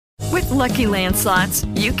Lucky Land Slots,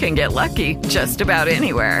 you can get lucky just about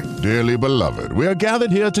anywhere. Dearly beloved, we are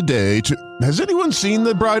gathered here today to... Has anyone seen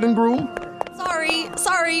the bride and groom?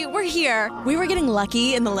 Sorry, we're here. We were getting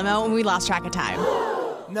lucky in the limo and we lost track of time.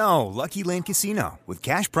 No, Lucky Land Casino, with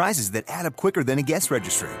cash prizes that add up quicker than a guest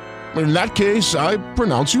registry. In that case, I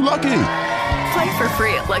pronounce you lucky. Play for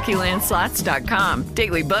free at LuckyLandSlots.com.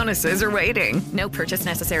 Daily bonuses are waiting. No purchase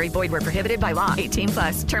necessary. Void where prohibited by law.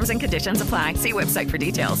 18+. Terms and conditions apply. See website for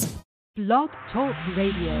details. Blog Talk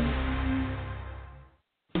Radio.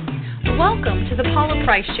 Welcome to the Paula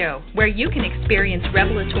Price Show, where you can experience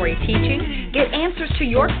revelatory teaching, get answers to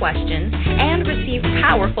your questions, and receive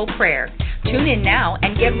powerful prayer. Tune in now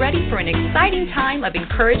and get ready for an exciting time of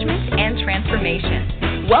encouragement and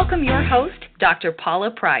transformation. Welcome your host, Dr.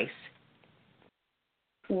 Paula Price.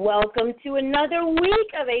 Welcome to another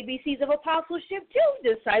week of ABCs of Apostleship 2,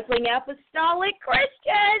 Discipling Apostolic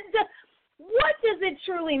Christians. What does it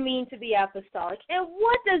truly mean to be apostolic, and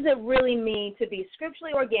what does it really mean to be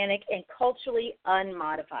scripturally organic and culturally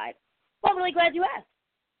unmodified? Well, I'm really glad you asked,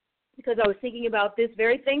 because I was thinking about this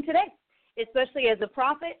very thing today, especially as a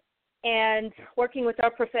prophet and working with our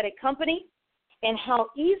prophetic company, and how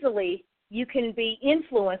easily you can be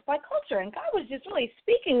influenced by culture. And God was just really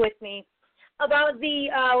speaking with me about the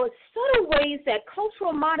subtle ways that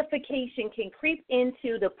cultural modification can creep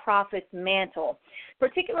into the prophet's mantle,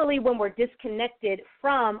 particularly when we're disconnected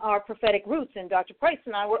from our prophetic roots. And Dr. Price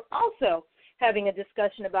and I were also having a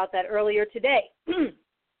discussion about that earlier today,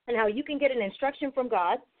 and how you can get an instruction from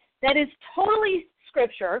God that is totally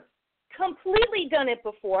scripture, completely done it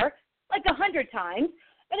before, like 100 times,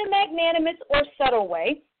 in a magnanimous or subtle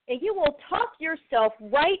way, and you will talk yourself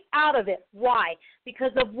right out of it. Why?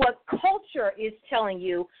 Because of what culture is telling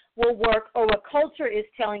you will work, or what culture is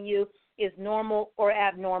telling you is normal or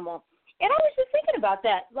abnormal. And I was just thinking about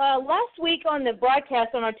that. Last week on the broadcast,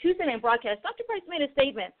 on our Tuesday night broadcast, Dr. Price made a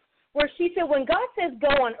statement where she said when God says go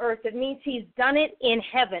on earth, it means he's done it in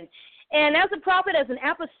heaven. And as a prophet, as an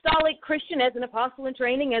apostolic Christian, as an apostle in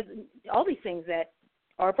training, as all these things that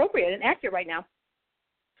are appropriate and accurate right now,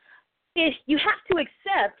 you have to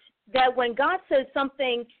accept that when God says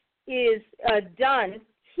something is done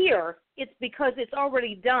here, it's because it's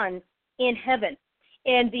already done in heaven.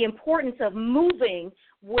 And the importance of moving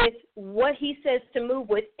with what he says to move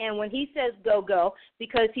with, and when he says go, go,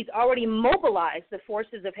 because he's already mobilized the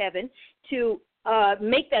forces of heaven to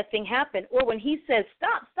make that thing happen. Or when he says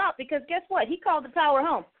stop, because guess what? He called the power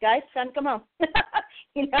home. Guys, time to come home.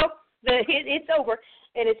 It's over,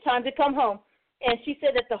 and it's time to come home. And she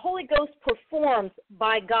said that the Holy Ghost performs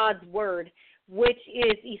by God's word, which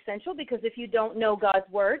is essential, because if you don't know God's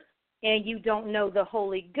word and you don't know the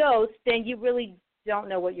Holy Ghost, then you really don't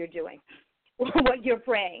know what you're doing, what you're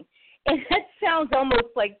praying. And that sounds almost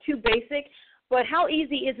like too basic, but how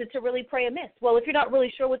easy is it to really pray amiss? Well, if you're not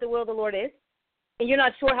really sure what the will of the Lord is, and you're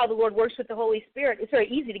not sure how the Lord works with the Holy Spirit, it's very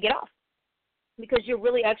easy to get off, because you're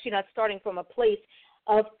really actually not starting from a place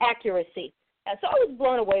of accuracy. So I was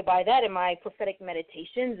blown away by that in my prophetic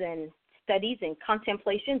meditations and studies and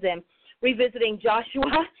contemplations, and revisiting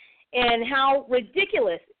Joshua and how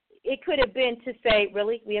ridiculous it could have been to say,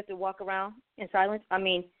 really, we have to walk around in silence? I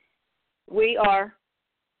mean, we are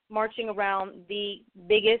marching around the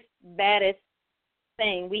biggest, baddest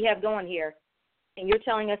thing we have going here, and you're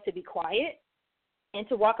telling us to be quiet and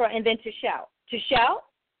to walk around and then to shout. To shout?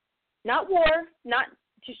 Not war, not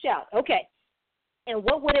to shout. Okay. And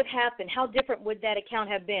what would have happened? How different would that account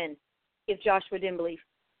have been if Joshua didn't believe?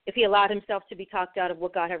 If he allowed himself to be talked out of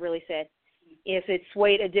what God had really said? If it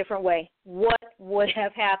swayed a different way? What would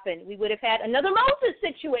have happened? We would have had another Moses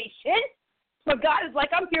situation where God is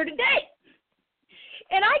like, I'm here today.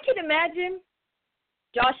 And I can imagine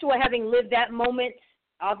Joshua, having lived that moment,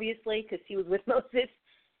 obviously, because he was with Moses,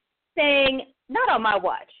 saying, not on my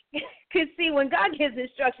watch. Because, see, when God gives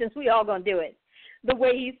instructions, we all going to do it the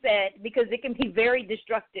way he said, because it can be very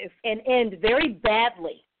destructive and end very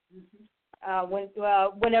badly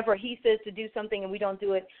whenever he says to do something and we don't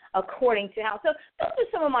do it according to how. So those are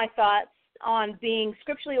some of my thoughts on being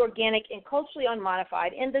scripturally organic and culturally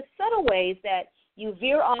unmodified, and the subtle ways that you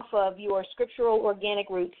veer off of your scriptural organic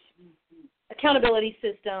roots, accountability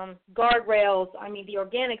system, guardrails. I mean, the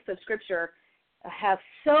organics of Scripture have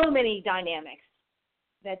so many dynamics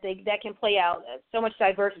that can play out, so much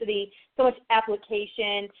diversity, so much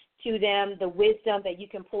application to them, the wisdom that you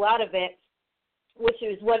can pull out of it, which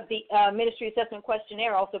is what the ministry assessment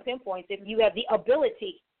questionnaire also pinpoints. If you have the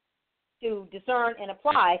ability to discern and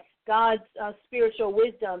apply God's spiritual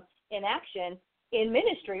wisdom in action in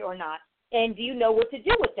ministry or not, and do you know what to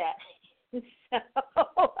do with that?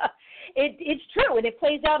 So it's true, and it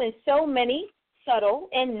plays out in so many subtle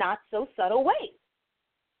and not so subtle ways.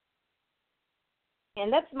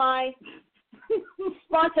 And that's my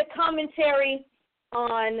sponsored commentary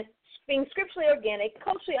on being scripturally organic,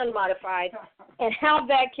 culturally unmodified, and how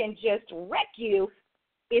that can just wreck you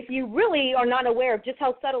if you really are not aware of just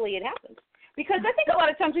how subtly it happens. Because I think a lot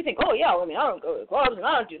of times we think, oh, yeah, I don't go to clubs, and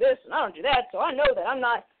I don't do this, and I don't do that, so I know that I'm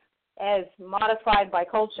not as modified by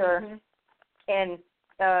culture and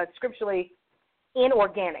scripturally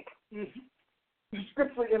inorganic.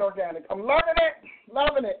 Scripturally inorganic. I'm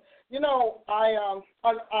loving it. You know, I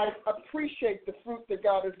appreciate the fruit that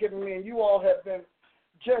God has given me, and you all have been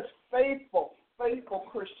just faithful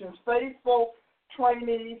Christians, faithful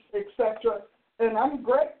trainees, etc. And I'm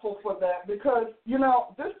grateful for that because, you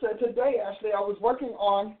know, today, actually, I was working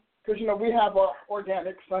on, because, you know, we have our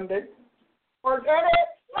Organic Sunday. Organic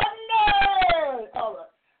Sunday! All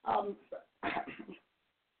right.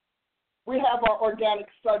 We have our Organic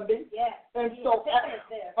Sunday. Yes. And so,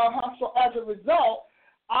 so as a result,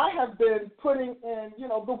 I have been putting in, you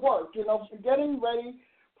know, the work, you know, getting ready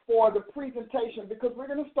for the presentation because we're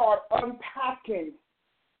going to start unpacking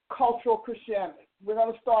cultural Christianity. We're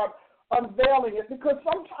going to start unveiling it because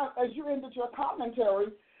sometimes, as you ended your commentary,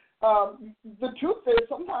 the truth is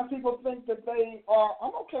sometimes people think that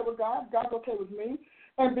I'm okay with God, God's okay with me,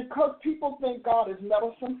 and because people think God is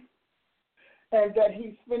meddlesome and that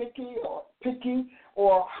he's finicky or picky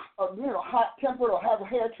or you know, hot-tempered or have a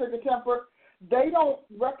hair-trigger temper, they don't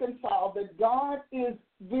reconcile that God is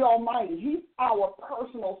the Almighty. He's our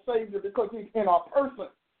personal Savior because he's in our person.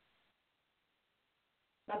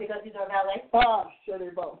 Not because he's our valet?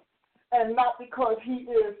 Shitty. And not because he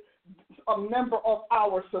is a member of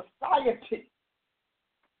our society.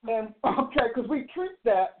 And, okay, because we treat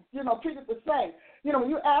it the same. You know, when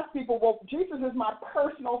you ask people, well, Jesus is my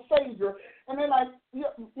personal Savior, and then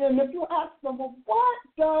and if you ask them, well, what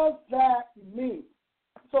does that mean?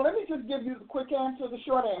 So let me just give you the quick answer, the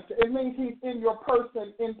short answer. It means he's in your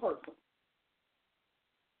person, in person.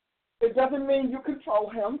 It doesn't mean you control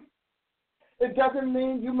him. It doesn't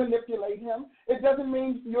mean you manipulate him. It doesn't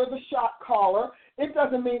mean you're the shot caller. It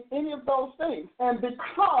doesn't mean any of those things. And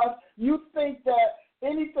because you think that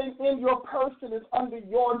anything in your person is under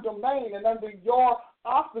your domain and under your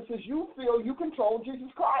auspices, you feel you control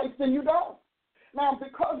Jesus Christ, then you don't. Now,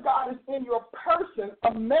 because God is in your person,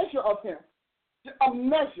 a measure of him, a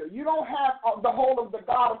measure. You don't have the whole of the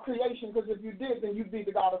God of creation, because if you did, then you'd be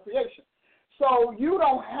the God of creation. So you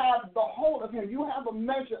don't have the whole of him. You have a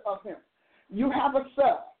measure of him. You have a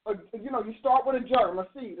cell. You start with a germ, a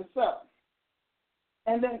seed, a cell.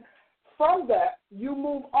 And then from that, you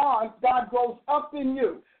move on. God grows up in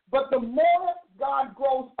you. But the more God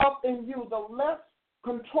grows up in you, the less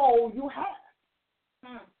control you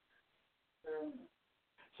have.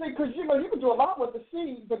 See, because, you can do a lot with the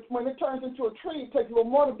seed, but when it turns into a tree, it takes a little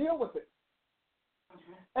more to deal with it.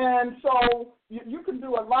 And so you can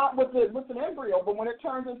do a lot with an embryo, but when it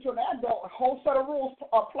turns into an adult, a whole set of rules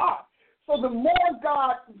apply. So the more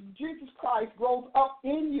God, Jesus Christ, grows up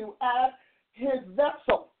in you as his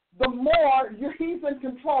vessel, the more he's in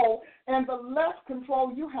control and the less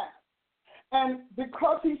control you have. And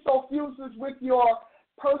because he so fuses with your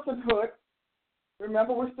personhood,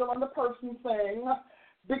 remember we're still on the person thing,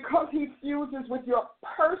 because he fuses with your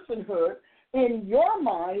personhood in your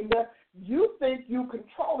mind, you think you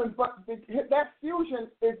control him, but that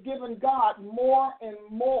fusion is giving God more and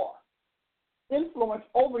more influence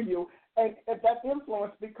over you, and that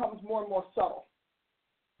influence becomes more and more subtle.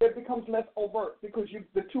 It becomes less overt because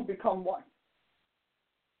the two become one.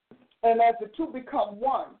 And as the two become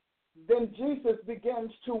one, then Jesus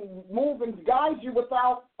begins to move and guide you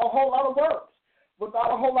without a whole lot of words,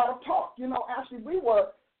 without a whole lot of talk. Actually, we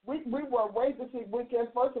were away this weekend.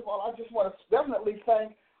 First of all, I just want to definitely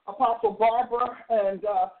thank Apostle Barbara and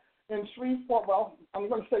in Shreveport. Well, I'm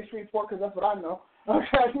going to say Shreveport because that's what I know.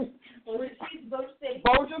 Okay.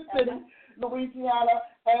 Bossier City, Louisiana,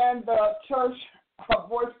 and the church,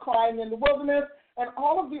 Voice Crying in the Wilderness, and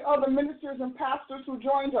all of the other ministers and pastors who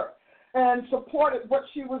joined her and supported what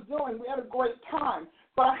she was doing. We had a great time.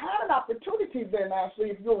 But I had an opportunity then,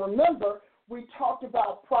 actually, if you'll remember, we talked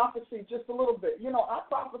about prophecy just a little bit. I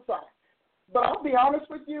prophesy. But I'll be honest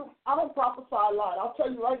with you, I don't prophesy a lot. I'll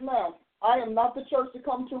tell you right now, I am not the church to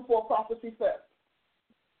come to for a prophecy fest.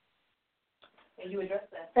 And you address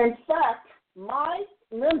that. In fact, my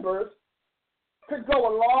members could go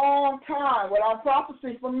a long time without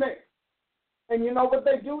prophecy from me. And you know what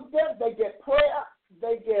they do there? They get prayer,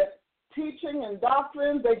 they get teaching and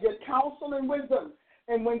doctrine, they get counsel and wisdom.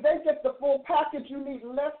 And when they get the full package, you need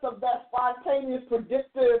less of that spontaneous,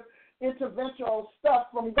 predictive, interventional stuff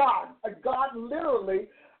from God. God literally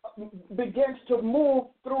begins to move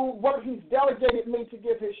through what he's delegated me to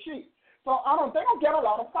give his sheep. So they don't get a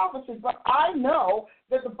lot of prophecy, but I know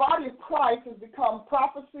that the body of Christ has become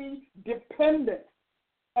prophecy dependent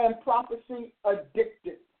and prophecy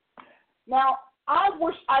addicted. Now, I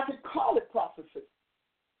wish I could call it prophecy,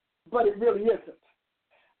 but it really isn't.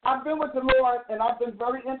 I've been with the Lord, and I've been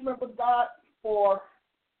very intimate with God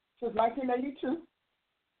since 1982.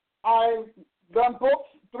 I've done books,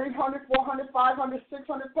 300, 400, 500,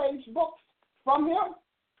 600-page books from him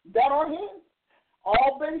that are his,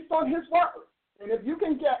 all based on his word. And if you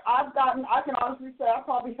can I can honestly say I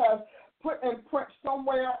probably have put in print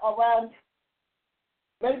somewhere around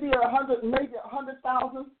maybe 100, maybe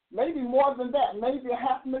 100,000, maybe more than that, maybe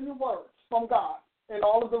 500,000 words from God in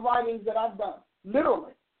all of the writings that I've done,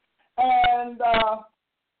 literally. And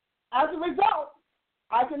as a result,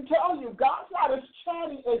 I can tell you, God's not as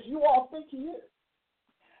chatty as you all think he is.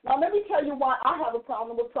 Now, let me tell you why I have a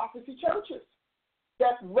problem with prophecy churches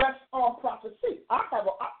that rest on prophecy. I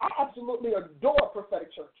absolutely adore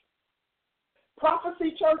prophetic churches.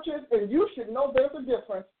 Prophecy churches, and you should know there's a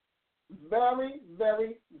difference, very,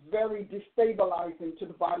 very, very destabilizing to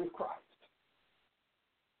the body of Christ.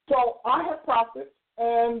 So I have prophets,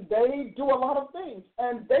 and they do a lot of things,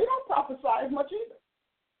 and they don't prophesy as much either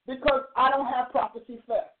because I don't have prophecy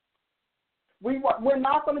fest. We're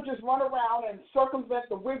not going to just run around and circumvent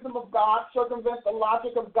the wisdom of God, circumvent the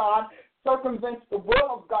logic of God, circumvent the will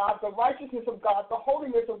of God, the righteousness of God, the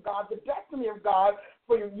holiness of God, the destiny of God,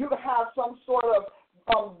 for you to have some sort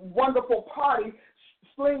of wonderful party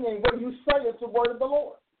slinging when you say it's the word of the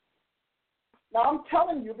Lord. Now, I'm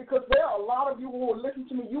telling you, because there are a lot of you who will listen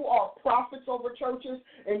to me, you are prophets over churches,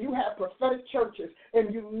 and you have prophetic churches,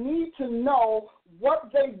 and you need to know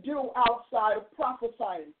what they do outside of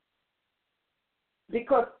prophesying,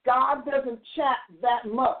 because God doesn't chat that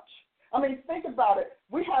much. I mean, think about it.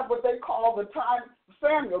 We have what they call the time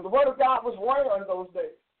Samuel. The word of God was rare in those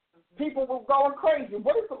days. People were going crazy.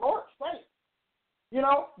 What is the Lord saying? You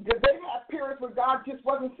know, they had periods where God just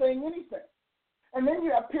wasn't saying anything. And then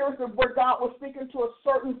you have periods where God was speaking to a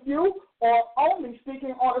certain few or only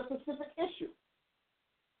speaking on a specific issue.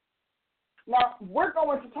 Now, we're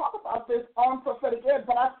going to talk about this on Prophetic Ed,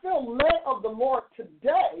 but I feel led of the Lord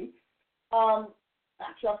today,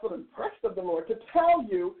 actually I feel impressed of the Lord, to tell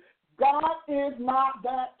you God is not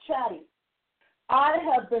that chatty. I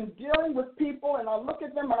have been dealing with people, and I look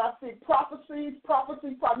at them, and I see prophecies,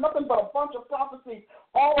 nothing but a bunch of prophecies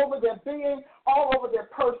all over their being, all over their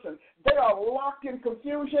person. They are locked in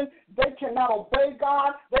confusion. They cannot obey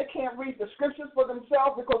God. They can't read the scriptures for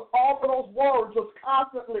themselves because all of those words are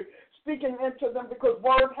constantly speaking into them, because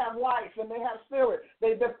words have life and they have spirit.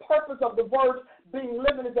 The purpose of the words being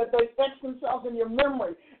living is that they etch themselves in your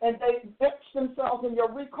memory and they etch themselves in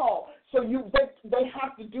your recall. So they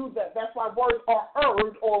have to do that. That's why words are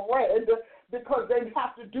heard or read, because they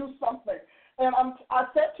have to do something. And I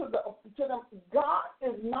said to them, God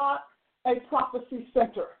is not a prophecy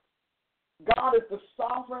center. God is the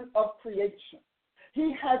sovereign of creation.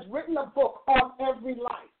 He has written a book on every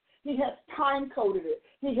life. He has time-coded it.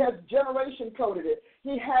 He has generation-coded it.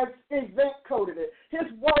 He has event-coded it.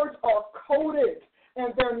 His words are coded,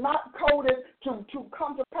 and they're not coded to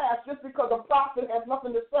come to pass just because a prophet has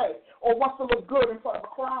nothing to say or wants to look good in front of a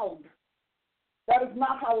crowd. That is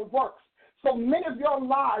not how it works. So many of your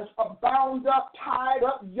lives are bound up, tied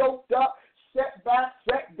up, yoked up, set back,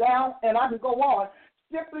 set down, and I can go on,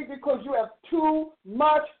 simply because you have too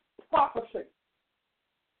much prophecy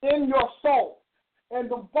in your soul. And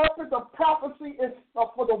the purpose of prophecy is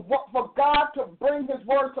for God to bring his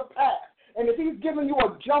word to pass. And if he's giving you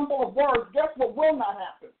a jumble of words, guess what will not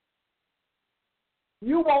happen?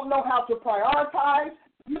 You won't know how to prioritize.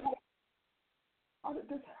 How did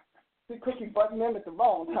this happen? The cookie button in at the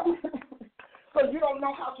wrong time. So you don't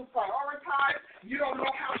know how to prioritize. You don't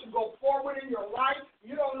know how to go forward in your life.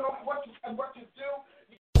 You don't know what to do.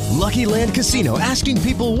 Lucky Land Casino, asking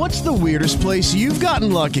people, what's the weirdest place you've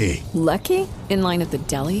gotten lucky? Lucky? In line at the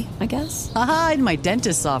deli, I guess? Aha, in my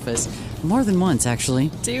dentist's office. More than once,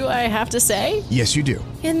 actually. Do I have to say? Yes, you do.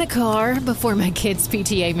 In the car before my kids'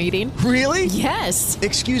 PTA meeting. Really? Yes.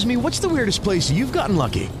 Excuse me, what's the weirdest place you've gotten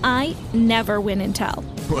lucky? I never win and tell.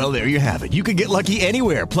 Well, there you have it. You can get lucky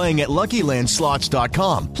anywhere, playing at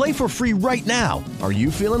LuckyLandSlots.com. Play for free right now. Are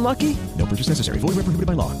you feeling lucky? No purchase necessary. Void where prohibited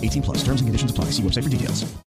by law. 18+. Terms and conditions apply. See website for details.